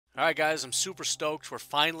All right, guys, I'm super stoked. We're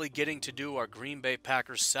finally getting to do our Green Bay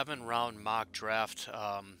Packers 7-round mock draft.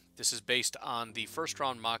 This is based on the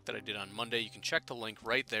first-round mock that I did on Monday. You can check the link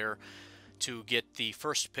right there to get the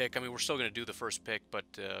first pick. I mean, we're still going to do the first pick, but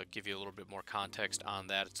give you a little bit more context on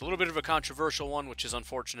that. It's a little bit of a controversial one, which is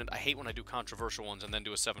unfortunate. I hate when I do controversial ones and then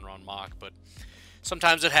do a 7-round mock, but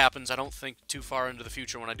sometimes it happens. I don't think too far into the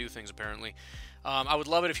future when I do things, apparently. I would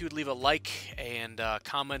love it if you would leave a like and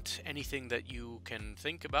comment anything that you can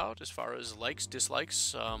think about as far as likes,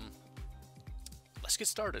 dislikes. Let's get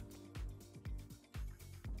started.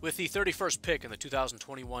 With the 31st pick in the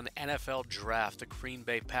 2021 NFL Draft, the Green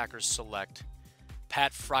Bay Packers select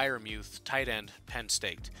Pat Freiermuth, tight end, Penn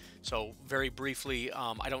State. So very briefly,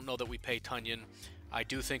 I don't know that we pay Tunyon. I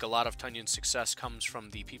do think a lot of Tunyon's success comes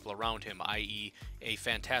from the people around him, i.e. a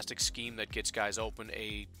fantastic scheme that gets guys open,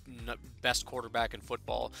 a best quarterback in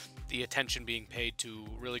football, the attention being paid to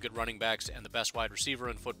really good running backs, and the best wide receiver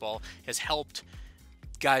in football has helped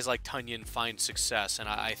guys like Tunyon find success. And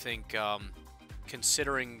I think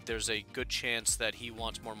considering there's a good chance that he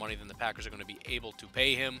wants more money than the Packers are going to be able to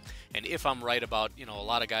pay him, and if I'm right about, a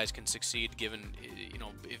lot of guys can succeed given,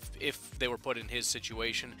 if they were put in his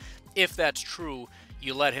situation, if that's true,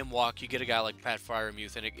 you let him walk, you get a guy like Pat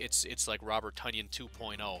Freiermuth, and it's like Robert Tunyon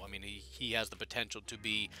 2.0. I mean, he has the potential to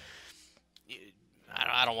be,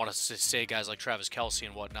 I don't want to say guys like Travis Kelce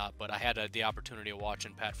and whatnot, but I had the opportunity of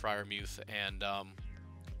watching Pat Freiermuth, and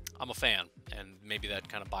I'm a fan, and maybe that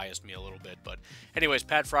kind of biased me a little bit. But anyways,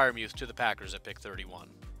 Pat Freiermuth to the Packers at pick 31.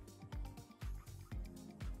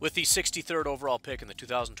 With the 63rd overall pick in the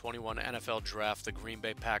 2021 NFL Draft, the Green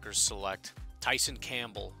Bay Packers select Tyson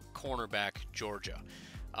Campbell, cornerback, Georgia.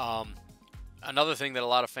 Another thing that a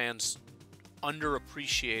lot of fans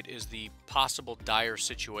underappreciate is the possible dire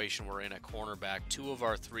situation we're in at cornerback. 2 of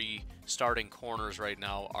our 3 starting corners right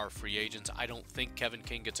now are free agents. I don't think Kevin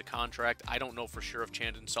King gets a contract. I don't know for sure if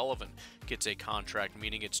Chandon Sullivan gets a contract,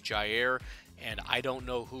 meaning it's Jair, and I don't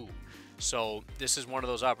know who. So this is one of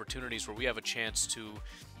those opportunities where we have a chance to,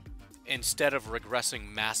 instead of regressing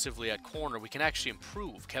massively at corner, we can actually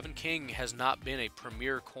improve. Kevin King has not been a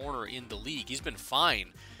premier corner in the league. He's been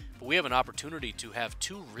fine, but we have an opportunity to have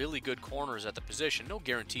 2 really good corners at the position. No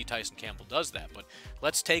guarantee Tyson Campbell does that, but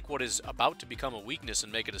let's take what is about to become a weakness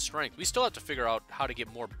and make it a strength. We still have to figure out how to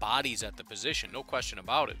get more bodies at the position, no question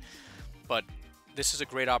about it. But this is a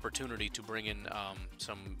great opportunity to bring in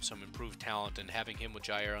some improved talent, and having him with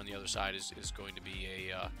Jair on the other side is going to be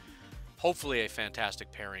hopefully a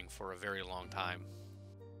fantastic pairing for a very long time.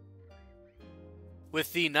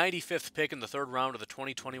 With the 95th pick in the 3rd round of the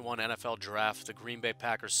 2021 NFL Draft, the Green Bay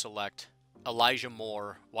Packers select Elijah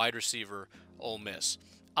Moore, wide receiver, Ole Miss.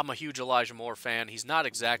 I'm a huge Elijah Moore fan. He's not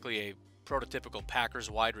exactly a prototypical Packers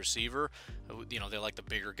wide receiver. They like the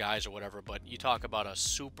bigger guys or whatever, but you talk about a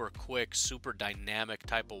super quick, super dynamic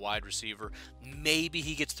type of wide receiver. Maybe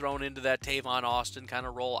he gets thrown into that Tavon Austin kind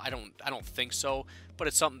of role. I don't think so, but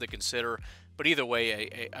it's something to consider. But either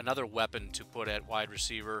way, another weapon to put at wide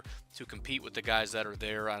receiver to compete with the guys that are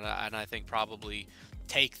there, and I think probably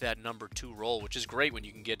take that number 2 role, which is great when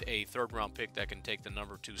you can get a 3rd-round pick that can take the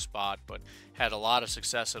number 2 spot. But had a lot of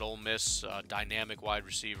success at Ole Miss, dynamic wide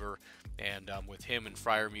receiver, and with him and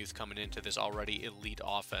Freiermuth coming into this already elite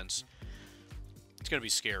offense, it's going to be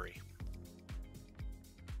scary.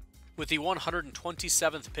 With the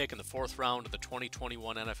 127th pick in the 4th round of the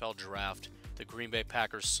 2021 NFL Draft, the Green Bay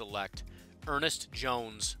Packers select Ernest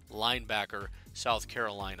Jones, linebacker, South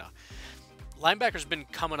Carolina. Linebackers been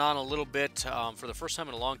coming on a little bit. For the first time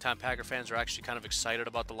in a long time, Packer fans are actually kind of excited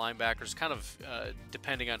about the linebackers, kind of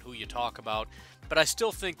depending on who you talk about. But I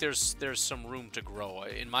still think there's some room to grow,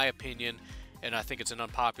 in my opinion, and I think it's an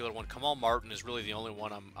unpopular one. Kamal Martin is really the only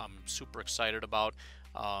one I'm super excited about.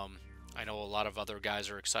 I know a lot of other guys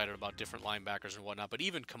are excited about different linebackers and whatnot, but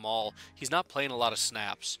even Kamal, he's not playing a lot of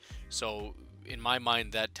snaps. So in my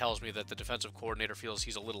mind, that tells me that the defensive coordinator feels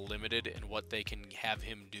he's a little limited in what they can have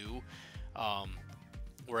him do.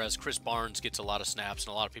 Whereas Chris Barnes gets a lot of snaps,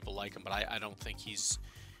 and a lot of people like him, but I don't think he's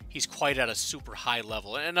quite at a super high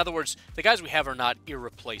level. In other words, the guys we have are not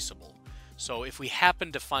irreplaceable. So if we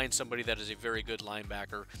happen to find somebody that is a very good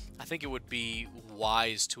linebacker, I think it would be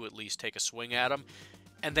wise to at least take a swing at him.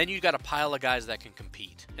 And then you've got a pile of guys that can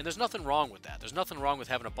compete. And there's nothing wrong with that. There's nothing wrong with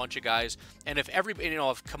having a bunch of guys. And if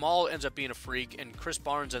if Kamal ends up being a freak, and Chris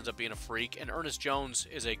Barnes ends up being a freak, and Ernest Jones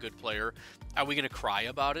is a good player, are we going to cry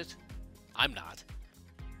about it? I'm not.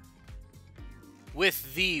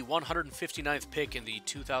 With the 159th pick in the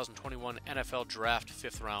 2021 NFL Draft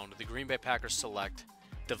 5th round, the Green Bay Packers select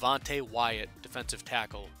Devonte Wyatt, defensive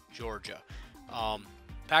tackle, Georgia.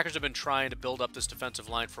 Packers have been trying to build up this defensive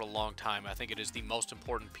line for a long time. I think it is the most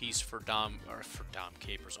important piece for Dom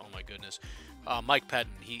Capers. Oh my goodness, Mike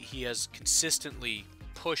Pettin. He has consistently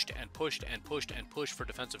pushed and pushed and pushed and pushed for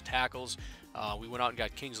defensive tackles. We went out and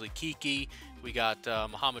got Kingsley Keke. We got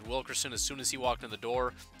Muhammad Wilkerson. As soon as he walked in the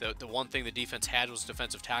door, the one thing the defense had was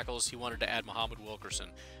defensive tackles. He wanted to add Muhammad Wilkerson.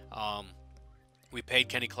 We paid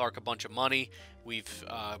Kenny Clark a bunch of money. We've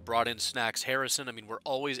brought in Snacks Harrison. I mean, we're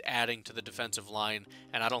always adding to the defensive line,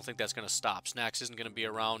 and I don't think that's going to stop. Snacks isn't going to be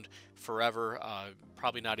around forever,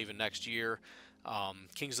 probably not even next year.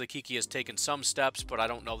 Kingsley Keke has taken some steps, but I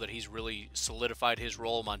don't know that he's really solidified his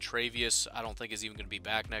role. Montrevious, I don't think is even going to be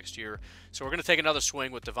back next year. So we're going to take another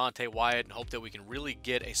swing with Devonte Wyatt and hope that we can really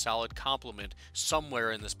get a solid complement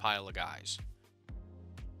somewhere in this pile of guys.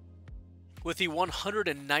 With the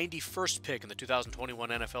 191st pick in the 2021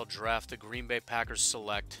 NFL Draft, the Green Bay Packers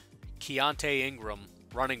select Keaontay Ingram,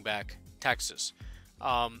 running back, Texas.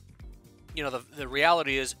 You know, the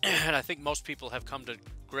reality is, and I think most people have come to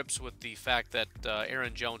grips with the fact that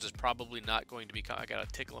Aaron Jones is probably not going to be. I got a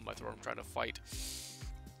tickle in my throat. I'm trying to fight.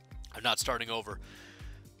 I'm not starting over.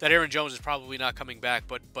 That Aaron Jones is probably not coming back,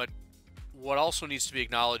 but what also needs to be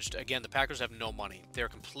acknowledged, again, the Packers have no money. They're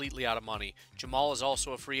completely out of money. Jamal is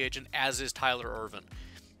also a free agent, as is Tyler Ervin.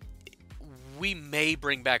 We may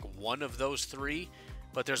bring back one of those three,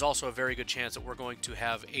 but there's also a very good chance that we're going to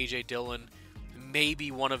have A.J. Dillon, maybe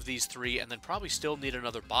one of these three, and then probably still need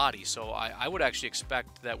another body. So I would actually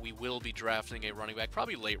expect that we will be drafting a running back,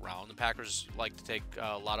 probably late round. The Packers like to take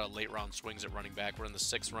a lot of late round swings at running back. We're in the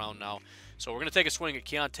 6th round now. So we're going to take a swing at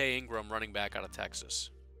Keaontay Ingram, running back out of Texas.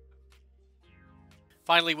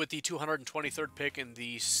 Finally, with the 223rd pick in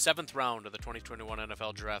the 7th round of the 2021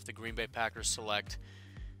 NFL Draft, the Green Bay Packers select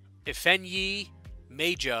Ifeanyi,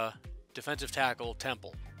 Maijeh, defensive tackle,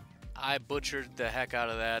 Temple. I butchered the heck out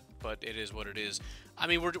of that, but it is what it is. I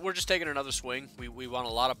mean, we're just taking another swing. We want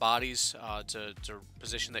a lot of bodies to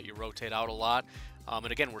position that you rotate out a lot.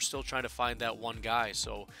 And again, we're still trying to find that one guy.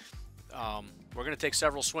 So we're going to take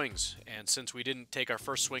several swings. And since we didn't take our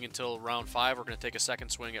first swing until round 5, we're going to take a second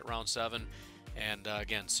swing at round 7. And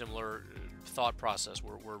again, similar thought process.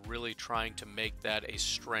 We're really trying to make that a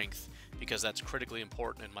strength because that's critically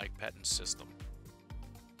important in Mike Pettin's system.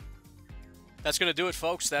 That's going to do it,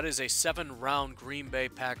 folks. That is a 7-round Green Bay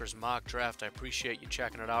Packers mock draft. I appreciate you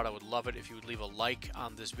checking it out. I would love it if you would leave a like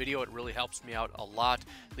on this video. It really helps me out a lot.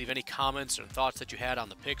 Leave any comments and thoughts that you had on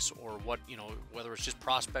the picks or what, whether it's just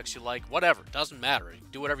prospects you like, whatever. It doesn't matter.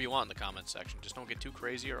 Do whatever you want in the comments section. Just don't get too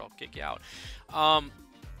crazy or I'll kick you out.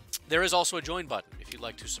 There is also a join button if you'd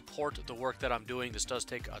like to support the work that I'm doing. This does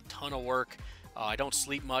take a ton of work. I don't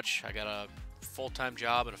sleep much. I got a full-time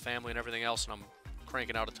job and a family and everything else, and I'm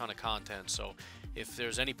cranking out a ton of content. So if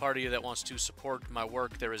there's any part of you that wants to support my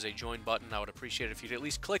work, there is a join button. I would appreciate it if you'd at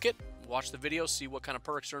least click it, watch the video, see what kind of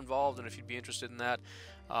perks are involved, and if you'd be interested in that.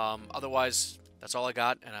 Otherwise, that's all I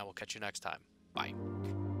got, and I will catch you next time. Bye.